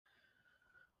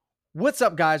What's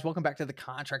up, guys? Welcome back to the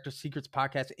Contractor Secrets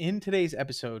Podcast. In today's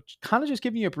episode, kind of just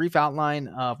giving you a brief outline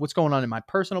of what's going on in my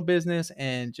personal business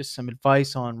and just some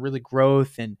advice on really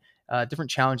growth and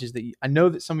different challenges that I know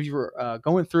that some of you are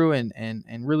going through and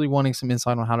really wanting some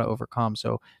insight on how to overcome.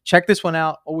 So check this one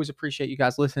out. Always appreciate you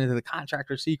guys listening to the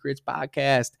Contractor Secrets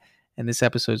Podcast. And this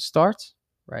episode starts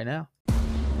right now.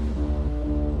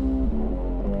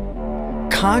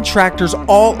 Contractors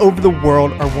all over the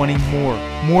world are wanting more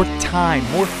time,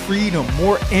 more freedom,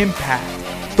 more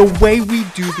impact. The way we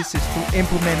do this is through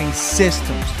implementing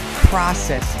systems,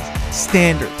 processes,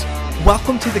 standards.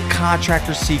 Welcome to the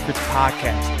Contractor Secrets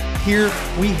Podcast. Here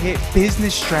we hit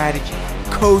business strategy,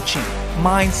 coaching,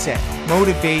 mindset,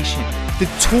 motivation, the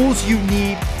tools you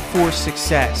need for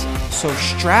success. So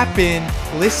strap in,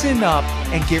 listen up,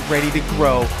 and get ready to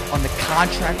grow on the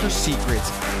Contractor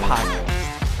Secrets Podcast.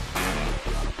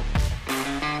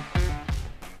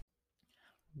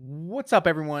 What's up,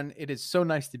 everyone? It is so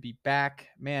nice to be back.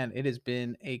 Man, it has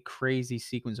been a crazy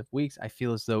sequence of weeks. I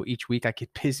feel as though each week I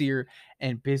get busier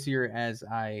and busier as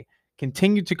I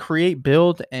continue to create,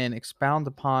 build, and expound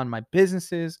upon my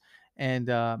businesses. And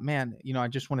man, I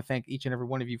just want to thank each and every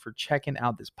one of you for checking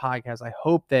out this podcast. I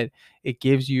hope that it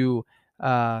gives you,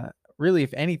 really,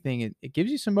 if anything, it gives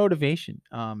you some motivation.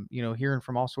 Hearing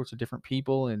from all sorts of different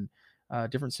people and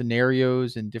different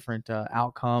scenarios and different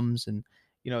outcomes, and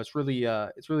it's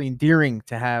really endearing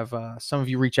to have some of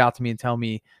you reach out to me and tell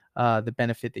me the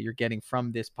benefit that you're getting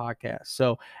from this podcast.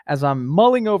 So as I'm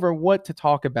mulling over what to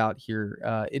talk about here,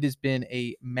 it has been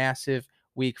a massive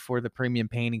week for the Premium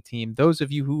Painting team. Those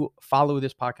of you who follow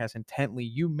this podcast intently,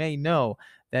 you may know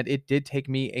that it did take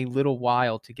me a little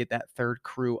while to get that third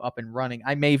crew up and running.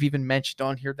 I may have even mentioned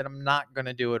on here that I'm not going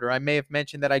to do it, or I may have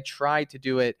mentioned that I tried to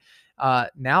do it.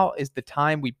 Now is the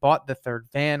time. We bought the third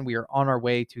van. We are on our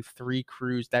way to 3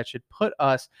 crews. That should put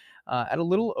us at a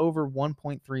little over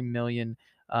 1.3 million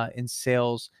in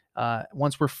sales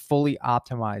once we're fully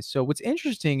optimized. So what's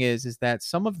interesting is that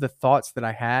some of the thoughts that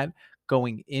I had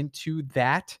going into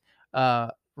that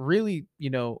really,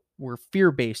 were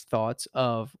fear-based thoughts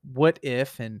of what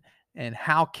if and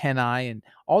how can I, and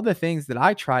all the things that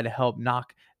I try to help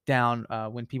knock down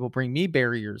when people bring me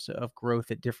barriers of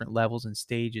growth at different levels and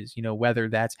stages, whether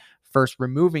that's first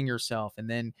removing yourself and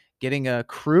then getting a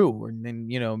crew, and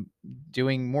then,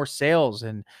 doing more sales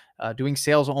and doing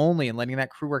sales only and letting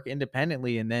that crew work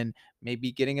independently, and then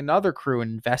maybe getting another crew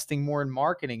and investing more in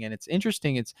marketing. And it's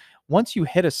interesting. It's once you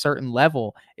hit a certain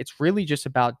level, it's really just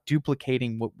about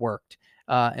duplicating what worked.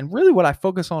 And really what I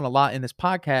focus on a lot in this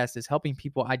podcast is helping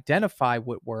people identify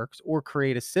what works or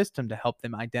create a system to help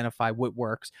them identify what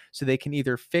works so they can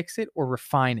either fix it or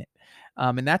refine it.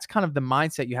 And that's kind of the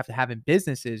mindset you have to have in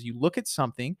businesses. You look at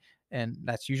something, and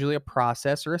that's usually a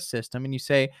process or a system, and you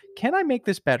say, can I make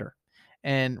this better?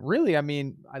 And really, I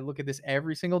mean, I look at this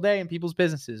every single day in people's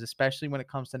businesses, especially when it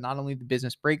comes to not only the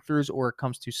business breakthroughs or it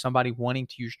comes to somebody wanting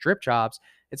to use drip jobs.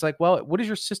 It's like, well, what is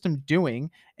your system doing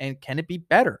and can it be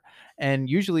better? And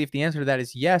usually, if the answer to that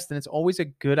is yes, then it's always a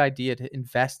good idea to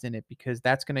invest in it, because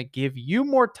that's going to give you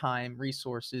more time,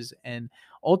 resources, and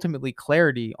ultimately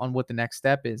clarity on what the next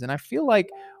step is. And I feel like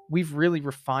we've really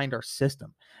refined our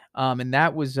system. And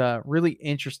that was really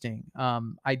interesting.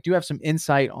 I do have some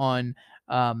insight on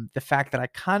the fact that I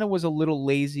kind of was a little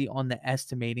lazy on the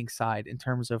estimating side in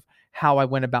terms of how I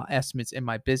went about estimates in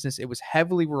my business. It was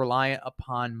heavily reliant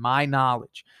upon my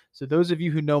knowledge. So those of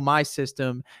you who know my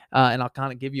system, and I'll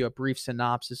kind of give you a brief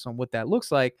synopsis on what that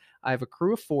looks like. I have a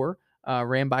crew of 4.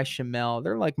 Ran by Shamel.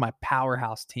 They're like my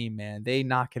powerhouse team, man. They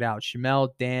knock it out. Shamel,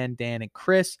 Dan, and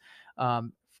Chris.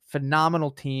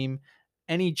 Phenomenal team.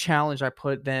 Any challenge I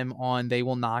put them on, they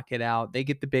will knock it out. They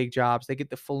get the big jobs. They get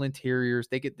the full interiors.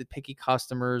 They get the picky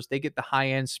customers. They get the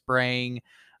high-end spraying.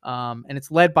 And it's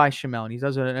led by Shamel, and he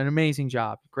does an amazing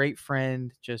job. Great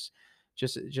friend, just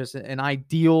an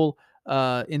ideal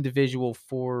individual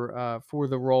for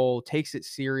the role. Takes it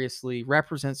seriously,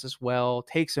 represents us well,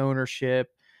 takes ownership.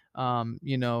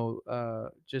 Just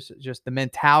the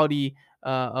mentality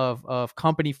of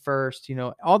company first.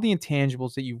 All the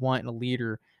intangibles that you want in a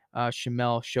leader.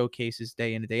 Shamel showcases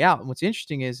day in and day out. And what's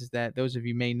interesting is that those of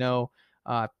you may know,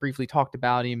 briefly talked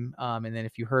about him. And then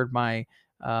if you heard my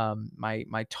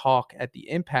talk at the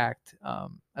Impact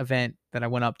event that I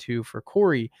went up to for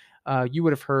Corey, you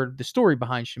would have heard the story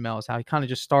behind Shamel, is how he kind of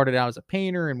just started out as a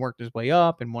painter and worked his way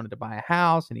up and wanted to buy a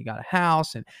house, and he got a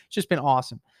house, and it's just been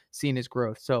awesome seeing his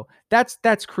growth. So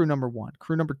that's crew number 1.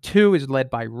 Crew number 2 is led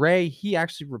by Ray. He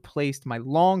actually replaced my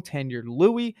long tenured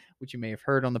Louie, which you may have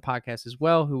heard on the podcast as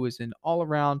well, who is an all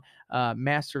around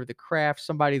master of the craft,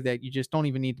 somebody that you just don't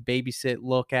even need to babysit,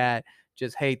 look at,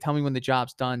 just, hey, tell me when the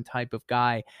job's done type of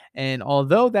guy. And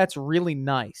although that's really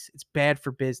nice, it's bad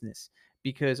for business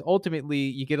because ultimately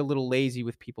you get a little lazy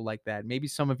with people like that. Maybe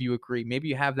some of you agree. Maybe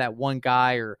you have that one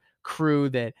guy or crew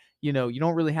that, you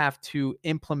don't really have to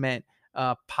implement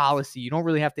policy. You don't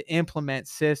really have to implement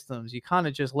systems. You kind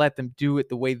of just let them do it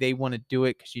the way they want to do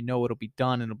it because you know it'll be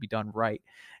done and it'll be done right.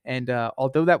 And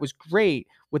although that was great,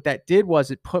 what that did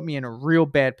was it put me in a real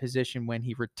bad position when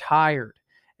he retired.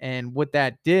 And what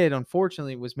that did,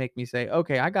 unfortunately, was make me say,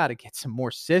 okay, I got to get some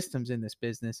more systems in this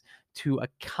business to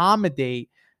accommodate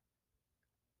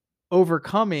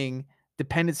overcoming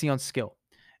dependency on skill.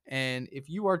 And if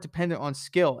you are dependent on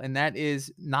skill, and that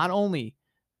is not only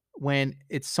when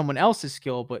it's someone else's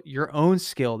skill, but your own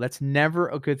skill, that's never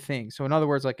a good thing. So, in other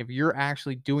words, like if you're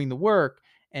actually doing the work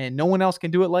and no one else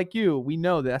can do it like you, we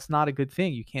know that that's not a good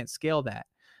thing. You can't scale that.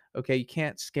 Okay. You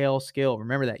can't scale skill.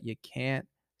 Remember that you can't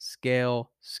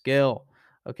scale skill.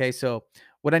 Okay. So,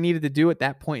 what I needed to do at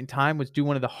that point in time was do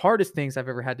one of the hardest things I've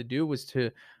ever had to do was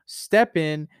to step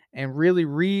in and really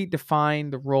redefine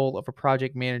the role of a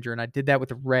project manager. And I did that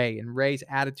with Ray, and Ray's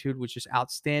attitude was just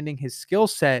outstanding. His skill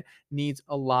set needs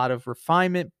a lot of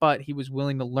refinement, but he was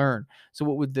willing to learn. So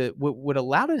what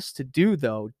allowed us to do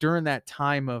though during that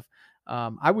time of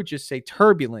I would just say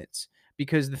turbulence,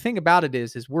 because the thing about it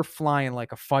is we're flying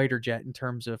like a fighter jet in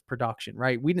terms of production,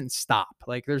 right? We didn't stop.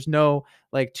 Like there's no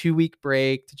like 2 week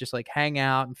break to just like hang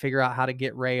out and figure out how to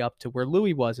get Ray up to where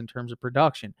Louis was in terms of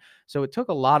production. So it took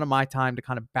a lot of my time to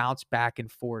kind of bounce back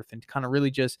and forth and to kind of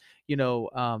really just,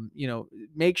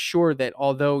 make sure that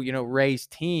although, Ray's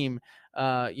team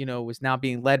was now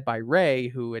being led by Ray,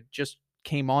 who had just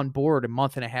came on board a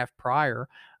month and a half prior.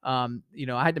 I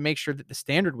had to make sure that the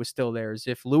standard was still there as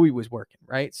if Louis was working,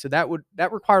 right? So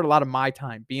that required a lot of my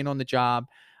time being on the job.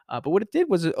 But what it did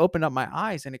was it opened up my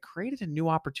eyes and it created a new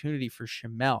opportunity for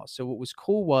Shamel. So what was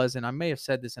cool was, and I may have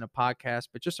said this in a podcast,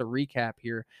 but just a recap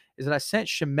here, is that I sent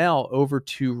Shamel over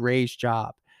to Ray's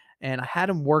job and I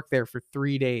had him work there for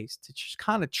 3 days to just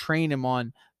kind of train him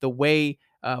on the way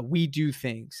we do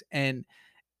things. And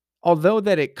although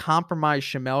that it compromised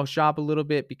Shamel's job a little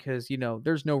bit because,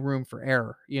 there's no room for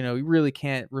error. You really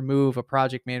can't remove a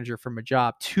project manager from a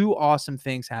job. Two awesome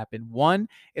things happened. One,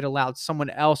 it allowed someone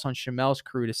else on Shamel's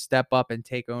crew to step up and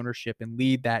take ownership and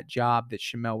lead that job that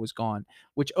Shamel was gone,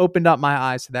 which opened up my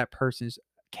eyes to that person's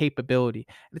capability.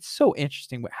 And it's so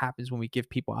interesting what happens when we give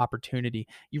people opportunity.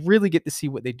 You really get to see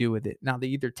what they do with it. Now, they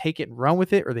either take it and run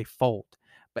with it or they fold.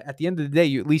 But at the end of the day,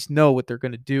 you at least know what they're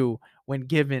going to do when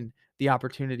given the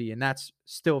opportunity, and that's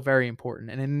still very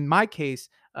important. And in my case,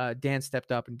 Dan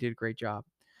stepped up and did a great job.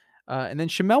 And then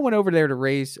Shamel went over there to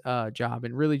Ray's job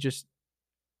and really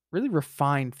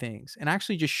refine things and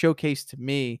actually just showcase to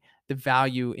me the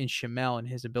value in Shamel and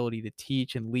his ability to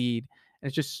teach and lead. And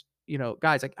it's just,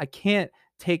 guys, I can't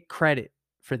take credit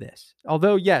for this.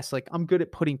 Although, yes, like I'm good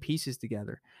at putting pieces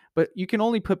together, but you can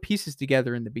only put pieces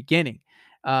together in the beginning.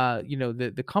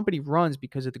 The company runs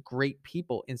because of the great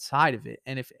people inside of it.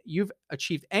 And if you've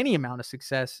achieved any amount of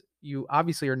success, you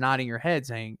obviously are nodding your head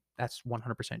saying that's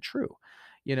 100% true,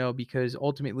 because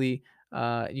ultimately,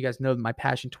 you guys know my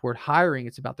passion toward hiring.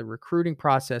 It's about the recruiting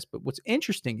process. But what's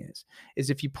interesting is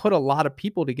if you put a lot of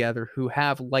people together who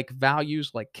have like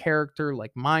values, like character,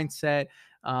 like mindset,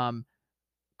 um,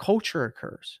 culture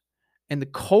occurs. And the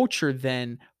culture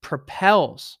then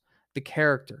propels the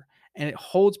character and it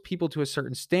holds people to a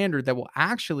certain standard that will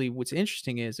actually, what's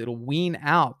interesting is it'll wean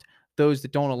out those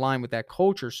that don't align with that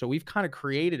culture. So we've kind of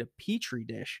created a petri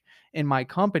dish in my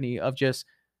company of just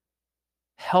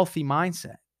healthy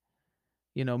mindset,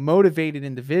 motivated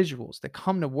individuals that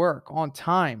come to work on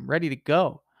time, ready to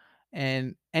go.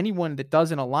 And anyone that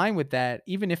doesn't align with that,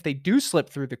 even if they do slip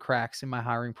through the cracks in my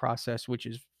hiring process, which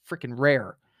is freaking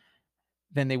rare,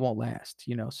 then they won't last,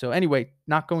 So anyway,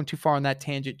 not going too far on that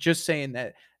tangent, just saying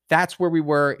that that's where we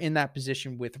were in that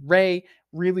position with Ray,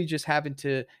 really just having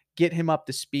to get him up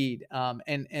to speed.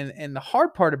 And the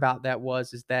hard part about that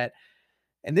is that,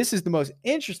 and this is the most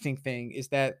interesting thing, is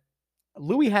that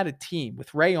Louis had a team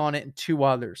with Ray on it and two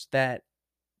others that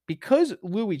because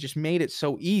Louis just made it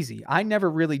so easy, I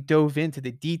never really dove into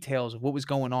the details of what was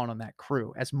going on that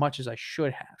crew as much as I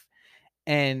should have.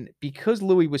 And because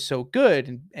Louis was so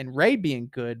good and Ray being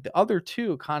good, the other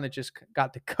two kind of just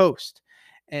got to coast.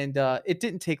 And it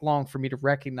didn't take long for me to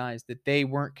recognize that they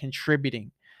weren't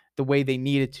contributing the way they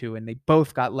needed to. And they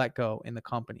both got let go in the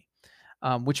company,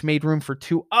 which made room for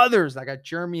two others. I got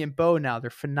Jeremy and Bo now.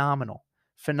 They're phenomenal,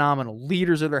 phenomenal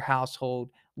leaders of their household,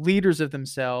 leaders of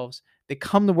themselves. They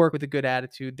come to work with a good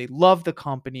attitude. They love the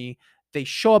company. They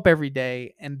show up every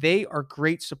day and they are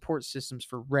great support systems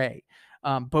for Ray.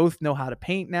 Both know how to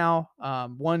paint now.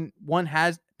 One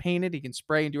has painted, he can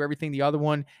spray and do everything. The other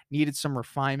one needed some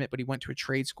refinement, but he went to a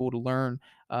trade school to learn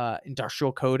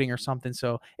industrial coding or something.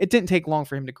 So it didn't take long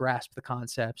for him to grasp the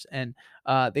concepts, and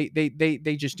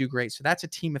they just do great. So that's a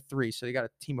team of three. So they got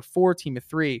a team of four, team of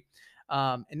three.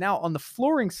 And now on the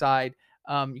flooring side,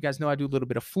 you guys know I do a little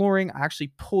bit of flooring. I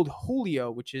actually pulled Julio,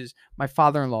 which is my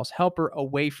father-in-law's helper,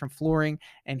 away from flooring,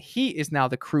 and he is now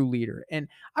the crew leader. And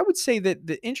I would say that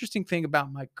the interesting thing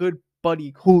about my good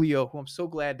buddy Julio, who I'm so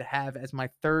glad to have as my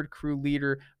third crew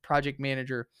leader, project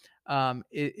manager,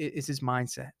 is his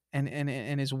mindset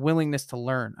and his willingness to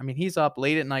learn. I mean, he's up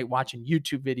late at night watching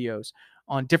YouTube videos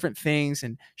on different things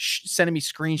and sending me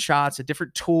screenshots of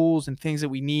different tools and things that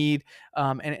we need.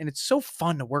 And it's so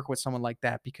fun to work with someone like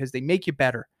that because they make you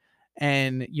better.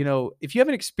 And if you have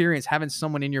an experience having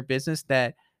someone in your business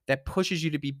that pushes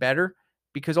you to be better,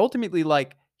 because ultimately,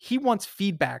 like, he wants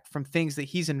feedback from things that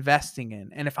he's investing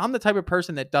in. And if I'm the type of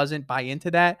person that doesn't buy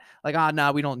into that, like,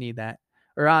 nah, we don't need that,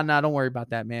 or nah, don't worry about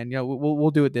that, man.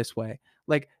 We'll do it this way.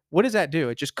 Like, what does that do?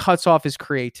 It just cuts off his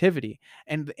creativity.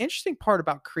 And the interesting part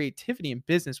about creativity in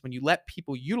business, when you let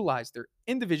people utilize their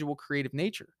individual creative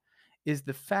nature, is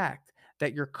the fact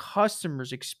that your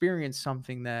customers experience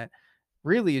something that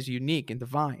really is unique and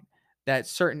divine. That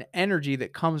certain energy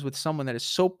that comes with someone that is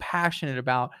so passionate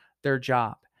about their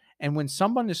job. And when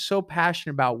someone is so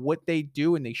passionate about what they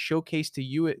do and they showcase to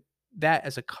you that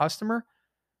as a customer,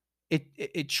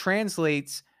 it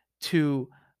translates to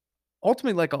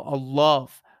ultimately like a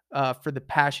love for the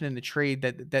passion and the trade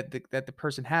that the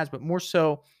person has, but more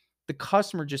so, the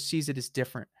customer just sees it as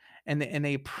different, and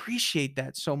they appreciate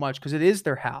that so much because it is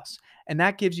their house, and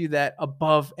that gives you that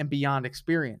above and beyond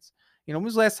experience. When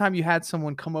was the last time you had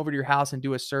someone come over to your house and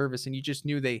do a service, and you just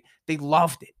knew they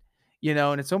loved it?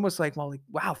 And it's almost like, well, like,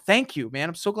 wow, thank you, man.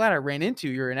 I'm so glad I ran into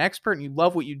you. You're an expert and you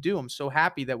love what you do. I'm so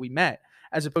happy that we met,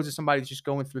 as opposed to somebody who's just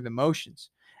going through the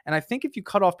motions. And I think if you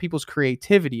cut off people's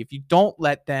creativity, if you don't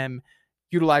let them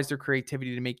utilize their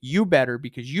creativity to make you better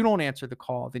because you don't answer the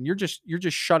call, then you're just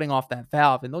shutting off that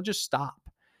valve and they'll just stop.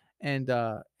 And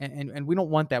we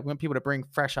don't want that. We want people to bring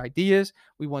fresh ideas.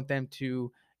 We want them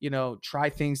to,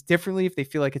 try things differently if they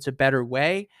feel like it's a better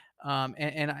way.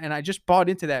 And I just bought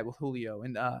into that with Julio,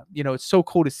 and it's so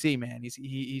cool to see, man.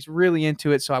 He's really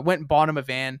into it. So I went and bought him a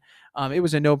van. It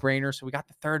was a no brainer. So we got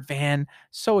the third van.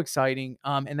 So exciting.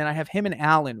 And then I have him and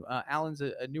Alan. Alan's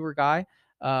a newer guy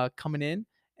coming in,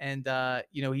 and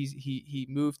he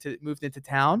moved into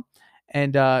town,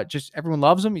 and just everyone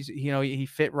loves him. He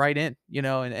fit right in.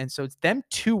 And so it's them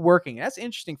two working. That's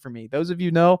interesting for me. Those of you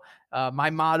know,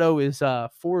 my motto is 4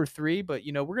 or 3, but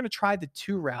we're gonna try the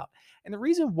 2 route. And the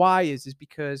reason why is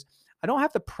because I don't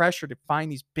have the pressure to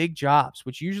find these big jobs,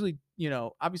 which usually,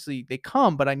 obviously they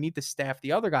come, but I need to staff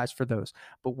the other guys for those.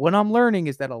 But what I'm learning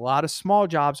is that a lot of small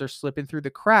jobs are slipping through the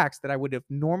cracks that I would have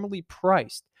normally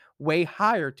priced way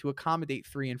higher to accommodate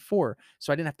 3 and 4.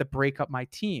 So I didn't have to break up my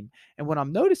team. And what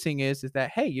I'm noticing is that,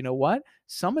 hey, you know what?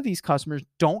 Some of these customers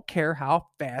don't care how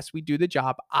fast we do the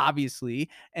job,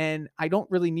 obviously. And I don't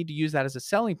really need to use that as a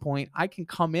selling point. I can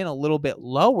come in a little bit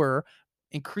lower,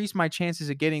 increase my chances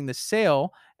of getting the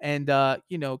sale, and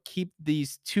keep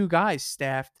these 2 guys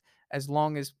staffed as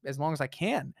long as I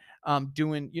can,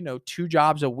 doing 2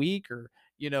 jobs a week, or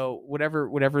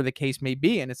whatever the case may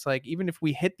be. And it's like, even if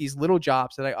we hit these little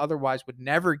jobs that I otherwise would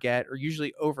never get or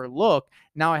usually overlook,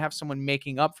 now I have someone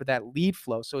making up for that lead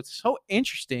flow. So it's so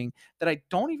interesting that I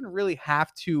don't even really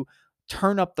have to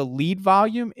turn up the lead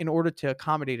volume in order to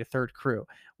accommodate a third crew,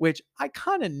 which I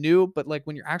kind of knew. But like,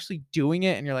 when you're actually doing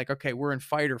it and you're like, okay, we're in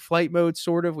fight or flight mode,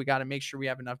 sort of, we got to make sure we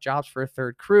have enough jobs for a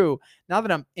third crew. Now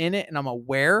that I'm in it and I'm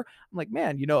aware, I'm like,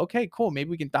 man, okay, cool. Maybe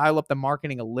we can dial up the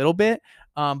marketing a little bit.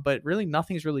 But really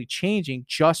nothing's really changing,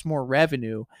 just more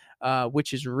revenue,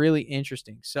 which is really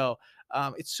interesting. So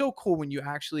it's so cool when you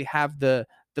actually have the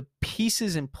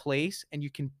pieces in place and you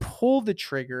can pull the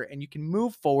trigger and you can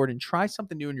move forward and try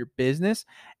something new in your business,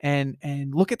 and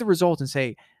look at the results and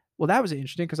say, well, that was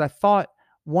interesting because I thought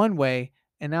one way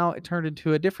and now it turned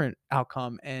into a different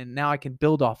outcome, and now I can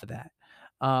build off of that.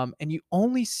 And you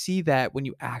only see that when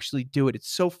you actually do it. It's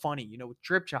so funny, with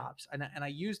drip jobs. And I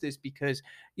use this because,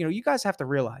 you guys have to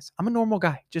realize I'm a normal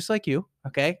guy, just like you.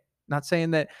 Okay. Not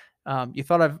saying that you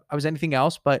thought I was anything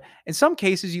else, but in some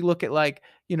cases you look at, like,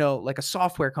 like a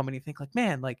software company, and think like,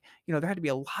 man, like, there had to be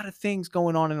a lot of things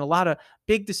going on and a lot of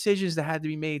big decisions that had to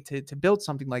be made to build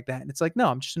something like that. And it's like, no,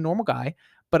 I'm just a normal guy,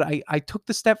 but I took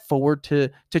the step forward to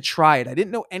try it. I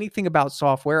didn't know anything about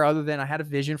software other than I had a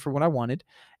vision for what I wanted,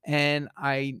 and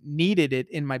I needed it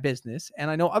in my business,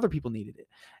 and I know other people needed it.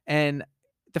 And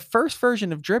the first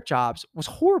version of drip jobs was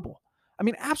horrible. I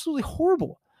mean, absolutely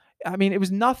horrible. I mean, it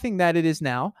was nothing that it is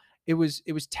now. It was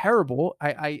terrible.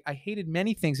 I hated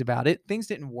many things about it. Things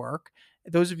didn't work.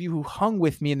 Those of you who hung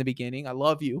with me in the beginning, I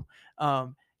love you.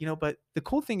 But the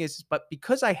cool thing is, but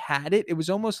because I had it, it was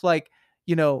almost like,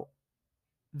 you know,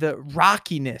 the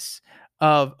rockiness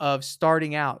of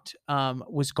starting out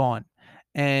was gone,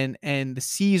 and the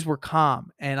seas were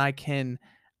calm, and I can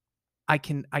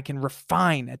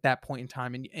refine at that point in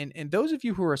time. And those of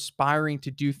you who are aspiring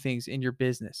to do things in your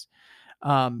business,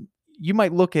 you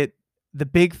might look at the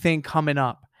big thing coming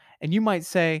up, and you might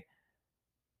say,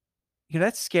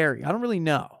 that's scary. I don't really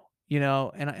know,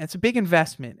 and it's a big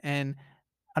investment, and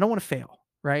I don't want to fail,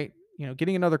 right?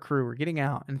 Getting another crew or getting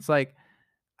out, and it's like,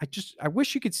 I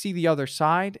wish you could see the other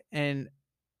side and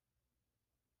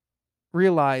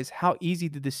realize how easy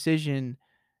the decision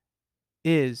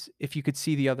is if you could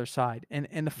see the other side.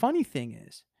 And the funny thing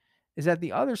is that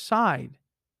the other side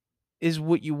is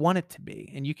what you want it to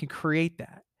be, and you can create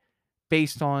that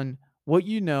based on what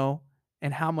you know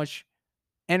and how much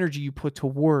energy you put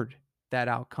toward that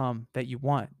outcome that you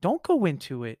want. Don't go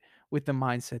into it with the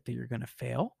mindset that you're going to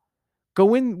fail.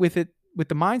 Go in with it with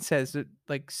the mindset that,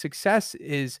 like, success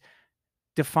is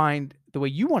defined the way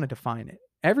you want to define it.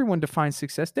 Everyone defines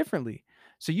success differently.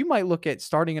 So you might look at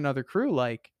starting another crew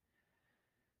like,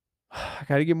 I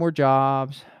gotta get more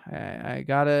jobs. I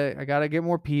gotta get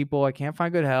more people. I can't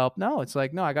find good help. No, it's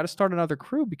like, no, I gotta start another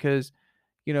crew because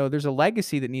there's a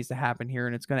legacy that needs to happen here,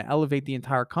 and it's going to elevate the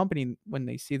entire company when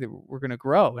they see that we're going to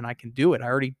grow, and I can do it. I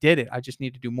already did it. I just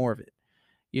need to do more of it.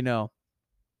 You know,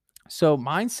 so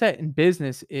mindset in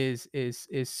business is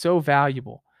so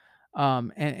valuable.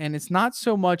 And it's not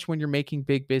so much when you're making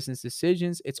big business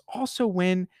decisions. It's also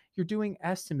when you're doing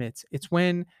estimates. It's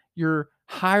when you're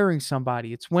hiring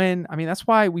somebody. It's when, I mean, that's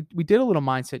why we did a little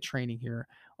mindset training here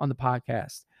on the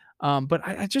podcast. But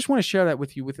I just want to share that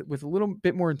with you with a little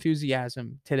bit more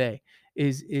enthusiasm today.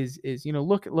 Is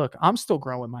look, I'm still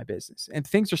growing my business, and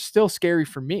things are still scary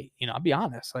for me. I'll be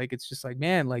honest. Like, it's just like,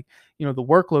 man, like, the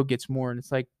workload gets more, and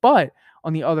it's like, but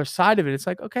on the other side of it, it's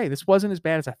like, okay, this wasn't as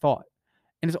bad as I thought.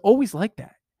 And it's always like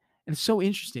that. And it's so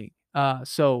interesting.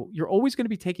 So you're always going to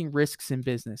be taking risks in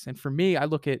business. And for me, I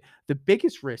look at the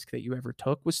biggest risk that you ever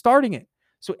took was starting it.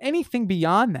 So anything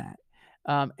beyond that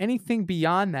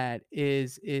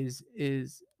is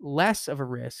less of a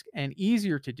risk and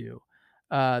easier to do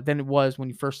than it was when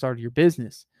you first started your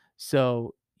business.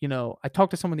 So I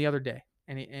talked to someone the other day,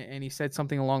 and he said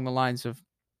something along the lines of,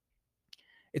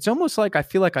 "It's almost like I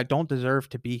feel like I don't deserve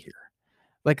to be here."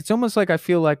 Like, it's almost like I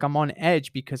feel like I'm on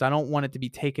edge because I don't want it to be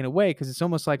taken away, because it's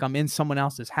almost like I'm in someone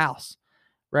else's house,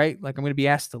 right? Like, I'm going to be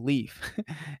asked to leave.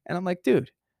 And I'm like, dude,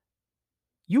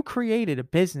 you created a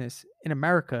business in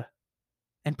America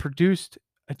and produced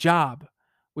a job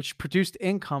which produced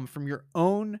income from your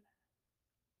own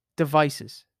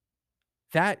devices.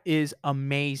 That is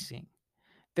amazing.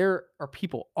 There are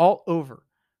people all over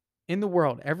in the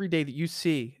world every day that you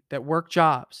see that work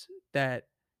jobs that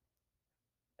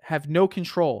have no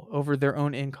control over their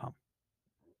own income,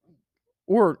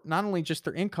 or not only just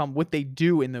their income, what they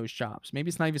do in those jobs. Maybe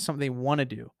it's not even something they want to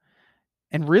do.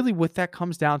 And really, what that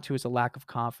comes down to is a lack of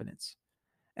confidence.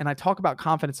 And I talk about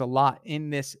confidence a lot in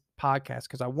this podcast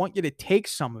because I want you to take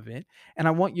some of it, and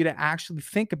I want you to actually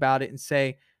think about it and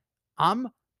say, I'm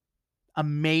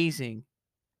amazing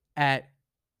at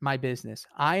my business.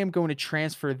 I am going to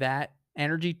transfer that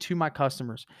energy to my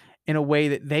customers in a way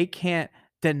that they can't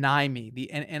deny me.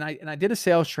 And I did a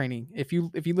sales training. If you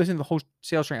listen to the whole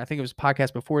sales training, I think it was a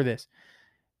podcast before this.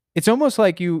 It's almost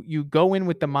like you go in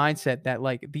with the mindset that,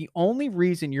 like, the only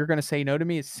reason you're going to say no to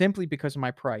me is simply because of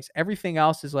my price. Everything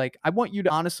else is like, I want you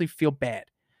to honestly feel bad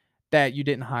that you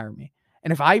didn't hire me.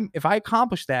 And if I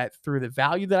accomplish that through the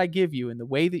value that I give you and the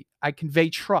way that I convey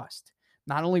trust,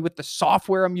 not only with the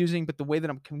software I'm using, but the way that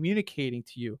I'm communicating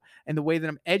to you and the way that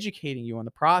I'm educating you on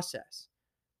the process,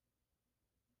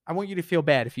 I want you to feel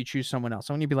bad if you choose someone else.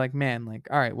 I want you to be like, man, like,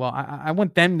 all right, well, I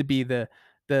want them to be the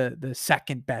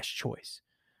second best choice.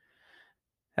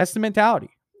 That's the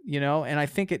mentality, and I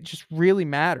think it just really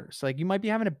matters. Like, you might be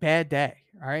having a bad day.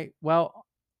 All right. Well,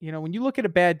 when you look at a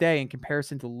bad day in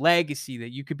comparison to legacy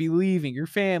that you could be leaving your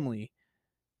family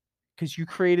because you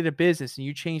created a business and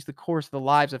you changed the course of the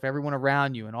lives of everyone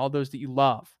around you and all those that you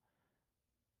love,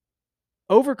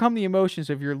 overcome the emotions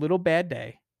of your little bad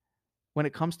day when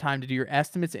it comes time to do your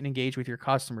estimates and engage with your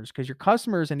customers, because your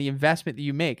customers and the investment that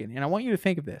you make, and I want you to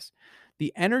think of this,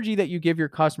 the energy that you give your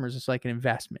customers is like an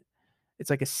investment. It's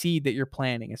like a seed that you're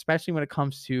planting, especially when it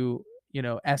comes to,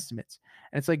 estimates.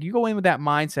 And it's like, you go in with that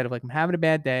mindset of like, I'm having a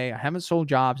bad day. I haven't sold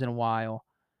jobs in a while.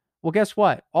 Well, guess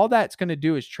what? All that's going to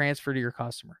do is transfer to your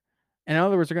customer. And in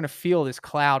other words, they're going to feel this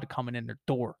cloud coming in their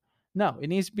door. No, it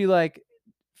needs to be like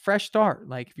fresh start.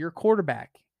 Like if you're a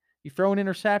quarterback, you throw an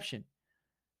interception,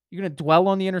 you're going to dwell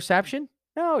on the interception?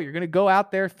 No, you're going to go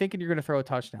out there thinking you're going to throw a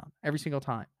touchdown every single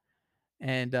time.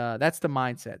 And that's the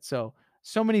mindset.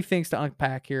 So many things to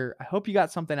unpack here. I hope you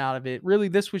got something out of it. Really,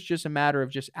 this was just a matter of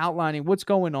just outlining what's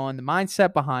going on, the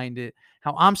mindset behind it,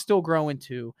 how I'm still growing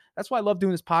too. That's why I love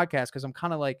doing this podcast, because I'm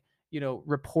kind of like,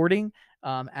 reporting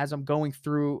as I'm going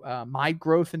through my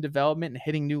growth and development and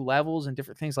hitting new levels and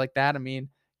different things like that. I mean,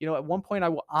 at one point I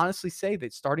will honestly say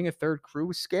that starting a third crew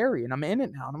was scary, and I'm in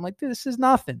it now. And I'm like, this is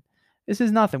nothing. This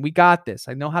is nothing. We got this.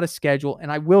 I know how to schedule.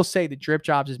 And I will say that Drip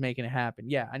Jobs is making it happen.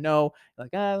 Yeah, I know. Like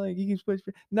you can switch.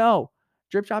 No,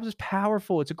 Drip Jobs is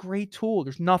powerful. It's a great tool.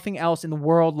 There's nothing else in the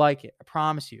world like it. I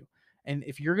promise you. And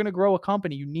if you're going to grow a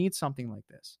company, you need something like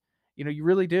this. You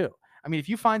really do. I mean, if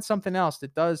you find something else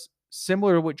that does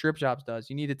similar to what Drip Jobs does,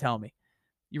 you need to tell me.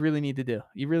 You really need to do.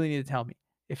 You really need to tell me.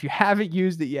 If you haven't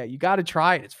used it yet, you got to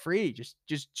try it. It's free.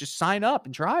 Just sign up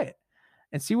and try it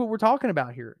and see what we're talking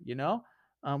about here.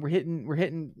 We're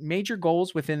hitting major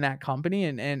goals within that company,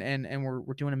 and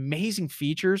we're doing amazing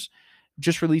features.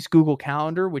 Just released Google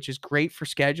Calendar, which is great for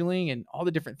scheduling and all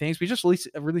the different things. We just released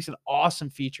an awesome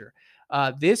feature.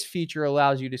 This feature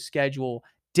allows you to schedule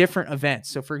different events.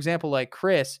 So, for example, like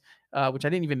Chris, which I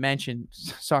didn't even mention.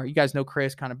 Sorry, you guys know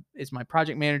Chris kind of is my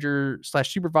project manager /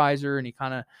 supervisor, and he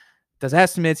kind of does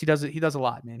estimates. He does a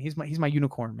lot, man. He's my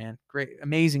unicorn, man. Great,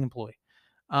 amazing employee,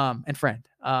 and friend.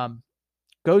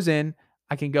 Goes in.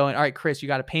 I can go in. All right, Chris, you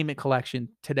got a payment collection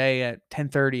today at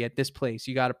 10:30 at this place.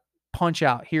 You got a punch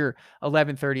out here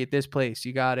 11:30 at this place.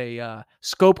 You got a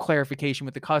scope clarification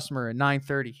with the customer at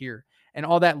 9:30 here. And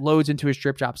all that loads into his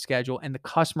Drip Job schedule, and the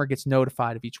customer gets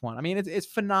notified of each one. I mean, it's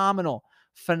phenomenal.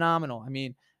 Phenomenal. I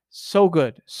mean, so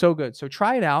good. So good. So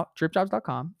try it out,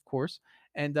 dripjobs.com, of course.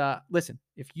 And listen,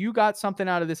 if you got something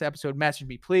out of this episode, message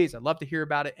me, please. I'd love to hear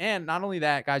about it. And not only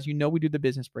that, guys, we do the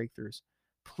business breakthroughs.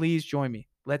 Please join me.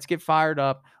 Let's get fired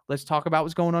up. Let's talk about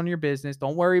what's going on in your business.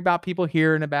 Don't worry about people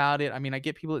hearing about it. I mean, I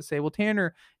get people that say, well,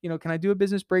 Tanner, can I do a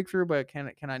business breakthrough, but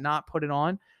can I not put it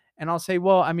on? And I'll say,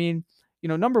 well, I mean,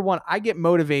 number one, I get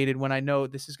motivated when I know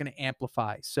this is going to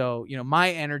amplify. So,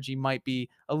 my energy might be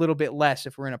a little bit less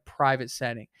if we're in a private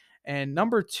setting. And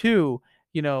number two,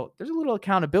 there's a little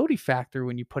accountability factor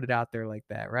when you put it out there like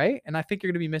that, right? And I think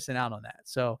you're going to be missing out on that.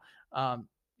 So,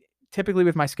 typically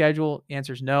with my schedule, the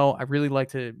answer is no. I really like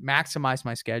to maximize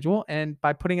my schedule. And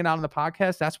by putting it out on the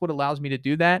podcast, that's what allows me to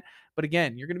do that. But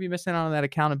again, you're going to be missing out on that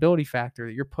accountability factor,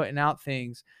 that you're putting out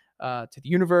things to the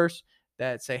universe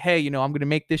that say, hey, I'm going to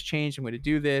make this change. I'm going to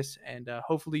do this. And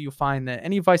hopefully you'll find that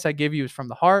any advice I give you is from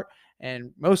the heart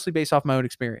and mostly based off my own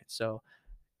experience. So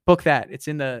book that. It's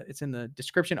in the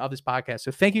description of this podcast.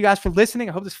 So thank you guys for listening.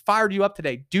 I hope this fired you up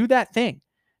today. Do that thing.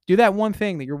 Do that one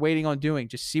thing that you're waiting on doing.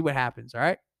 Just see what happens. All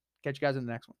right. Catch you guys in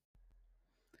the next one.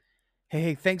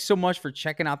 Hey, thanks so much for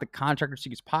checking out the Contractor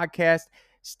Secrets podcast.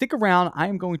 Stick around. I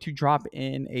am going to drop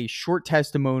in a short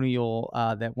testimonial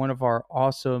that one of our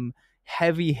awesome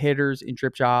heavy hitters in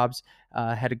Drip Jobs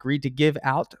had agreed to give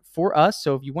out for us.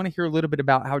 So if you want to hear a little bit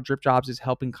about how Drip Jobs is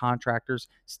helping contractors,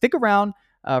 stick around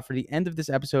for the end of this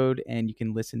episode and you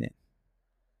can listen in.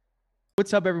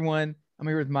 What's up, everyone? I'm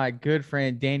here with my good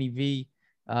friend, Danny V.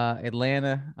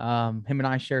 Atlanta. Him and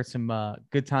I shared some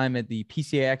good time at the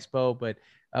PCA Expo, but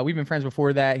we've been friends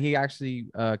before that. He actually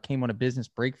came on a business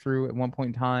breakthrough at one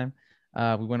point in time.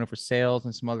 We went over sales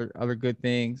and some other good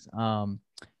things.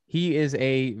 He is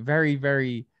a very,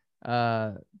 very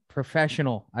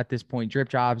professional at this point, Drip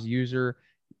Jobs user.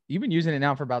 You've been using it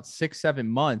now for about 6-7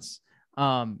 months.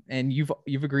 And you've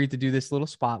agreed to do this little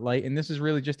spotlight, and this is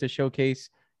really just to showcase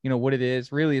what it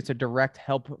is. Really, it's a direct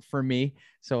help for me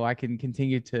so I can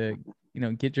continue to,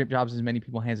 get Drip Jobs in as many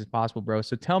people's hands as possible, bro.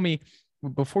 So tell me,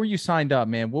 before you signed up,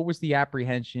 man, what was the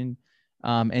apprehension?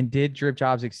 And did Drip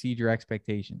Jobs exceed your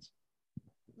expectations?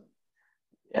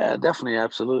 Yeah, definitely.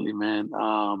 Absolutely, man.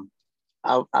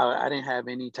 I didn't have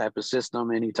any type of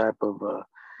system, any type of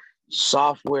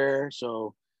software.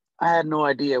 So I had no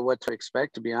idea what to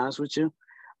expect, to be honest with you.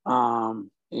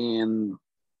 And,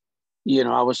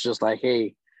 I was just like,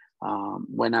 hey,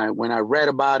 when I read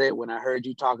about it, when I heard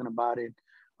you talking about it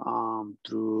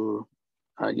through,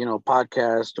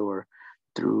 podcast or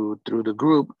through the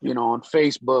group, on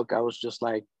Facebook, I was just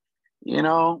like,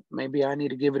 maybe I need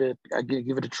to give it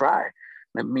a try.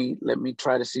 Let me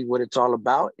try to see what it's all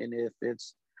about and if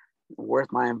it's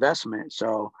worth my investment.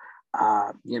 So,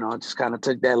 I just kind of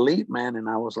took that leap, man. And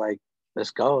I was like,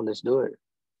 let's go, let's do it.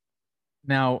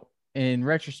 Now, in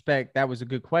retrospect, that was a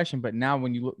good question. But now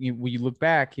when you look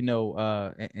back,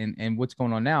 and what's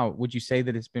going on now, would you say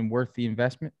that it's been worth the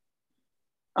investment?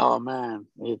 Oh man,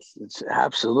 it's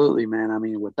absolutely, man. I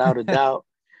mean, without a doubt,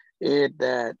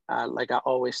 like I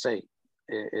always say,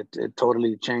 it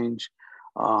totally changed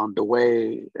the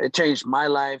way it changed my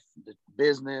life, the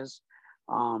business,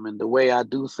 and the way I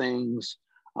do things.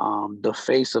 The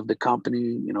face of the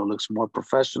company, looks more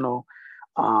professional.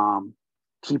 Um,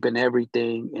 Keeping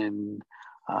everything in,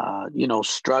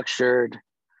 structured,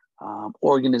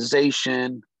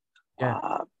 organization, Yeah.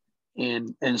 uh,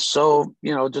 and so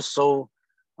just so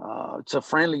it's a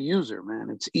friendly user,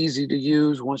 man. It's easy to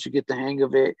use once you get the hang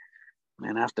of it,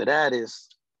 and after that is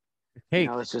Cake.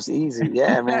 it's just easy.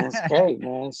 Yeah, man, it's cake,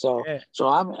 man. So Yeah. so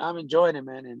I'm enjoying it,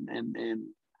 man, and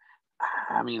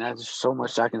I mean, there's so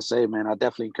much I can say, man. I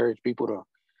definitely encourage people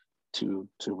to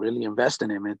really invest in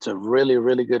it, man. It's a really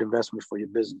really good investment for your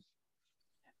business.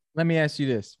 Let me ask you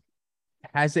this.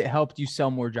 Has it helped you sell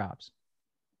more jobs?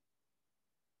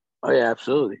 Oh yeah,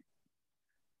 absolutely,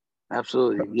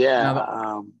 absolutely, yeah.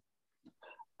 Now,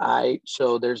 I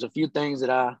so there's a few things that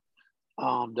I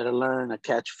learned. I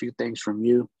catch a few things from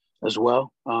you as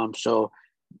well. So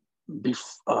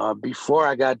before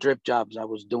I got drip jobs, I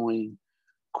was doing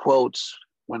quotes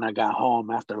when I got home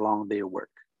after a long day of work,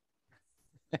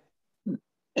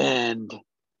 and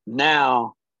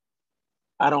now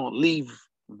I don't leave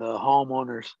the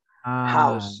homeowner's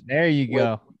house there you with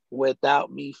go.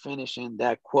 without me finishing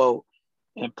that quote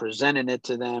and presenting it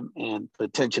to them and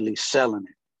potentially selling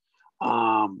it.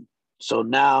 So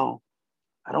now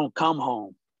I don't come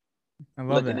home I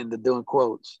love looking that. into doing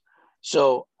quotes.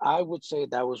 So I would say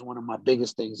that was one of my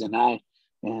biggest things, and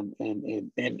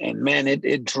man,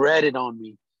 it dreaded on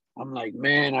me. I'm like,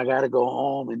 man, I got to go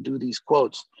home and do these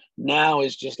quotes. Now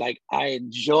it's just like I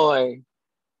enjoy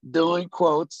doing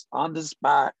quotes on the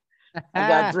spot. I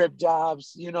got drip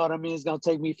jobs, you know what I mean? It's gonna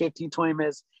take me 15, 20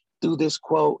 minutes, do this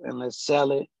quote and let's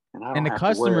sell it. And I And don't the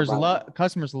have to worry about it.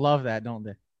 customers love that, don't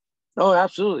they? Oh,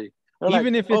 absolutely. They're like,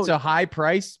 Even if it's oh a high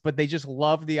price, but they just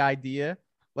love the idea.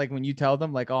 Like when you tell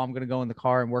them, like, "Oh, I'm gonna go in the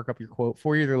car and work up your quote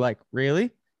for you," they're like,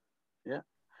 "Really?" yeah, Yeah,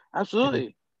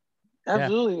 absolutely. yeah.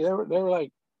 Absolutely. They were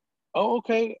like, oh,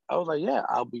 okay. I was like, yeah,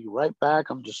 I'll be right back.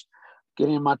 I'm just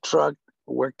getting in my truck,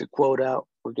 work the quote out.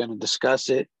 We're going to discuss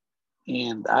it.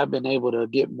 And I've been able to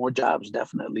get more jobs,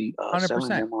 definitely Hundred selling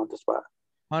percent, them on the spot.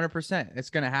 100%. It's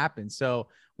gonna happen. So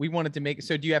we wanted to make it.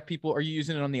 So do you have people? Are you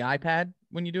using it on the iPad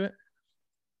when you do it?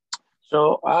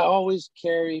 So I always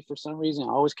carry, for some reason, I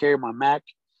always carry my Mac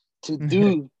to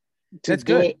do to That's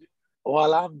do good. it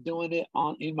while I'm doing it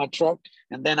on in my truck,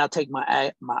 and then I'll take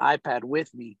my iPad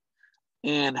with me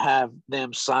and have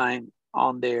them sign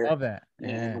on there Love that. and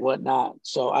Yeah, whatnot.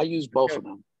 So I use that's both good. of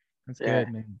them. That's Yeah,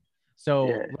 good, man.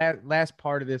 So yeah. last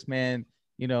part of this, man,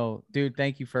 dude,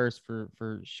 thank you first for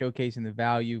showcasing the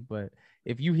value. But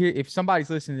if somebody's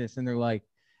listening to this and they're like,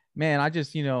 man,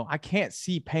 I can't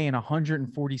see paying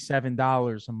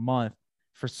 $147 a month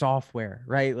for software,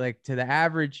 right? Like to the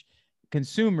average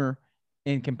consumer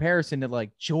in comparison to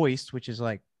like Joist, which is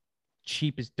like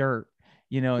cheap as dirt,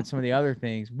 and some of the other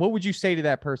things. What would you say to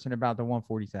that person about the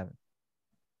 147?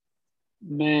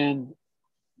 Man,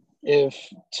 if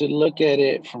to look at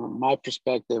it from my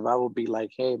perspective, I would be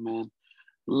like, hey, man,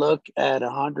 look at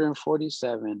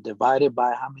 147 divided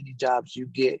by how many jobs you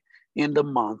get in the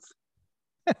month.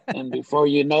 And before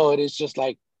you know it, it's just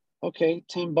like, okay,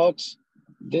 $10.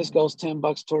 This goes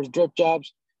 $10 towards drip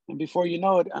jobs. And before you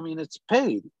know it, I mean, it's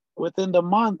paid within the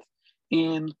month.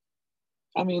 And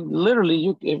I mean,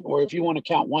 literally, if you want to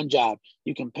count one job,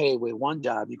 you can pay with one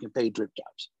job, you can pay drip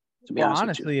jobs, to be Well, honest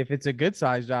with you. honestly, if it's a good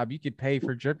size job, you could pay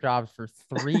for drip jobs for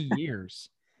 3 years.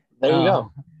 There you Uh,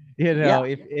 go. Yeah.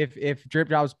 if drip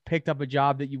jobs picked up a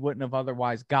job that you wouldn't have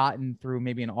otherwise gotten through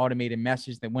maybe an automated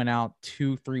message that went out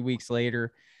 2, 3 weeks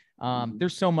later. Mhm.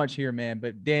 There's so much here, man.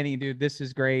 But Danny, dude, this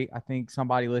is great. I think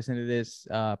somebody listening to this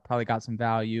probably got some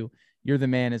value. You're the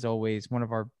man as always, one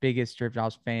of our biggest drip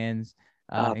jobs fans.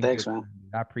 And Thanks, good. man.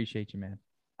 I appreciate you, man.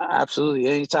 Absolutely.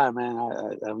 Anytime, man.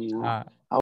 I mean, Uh, I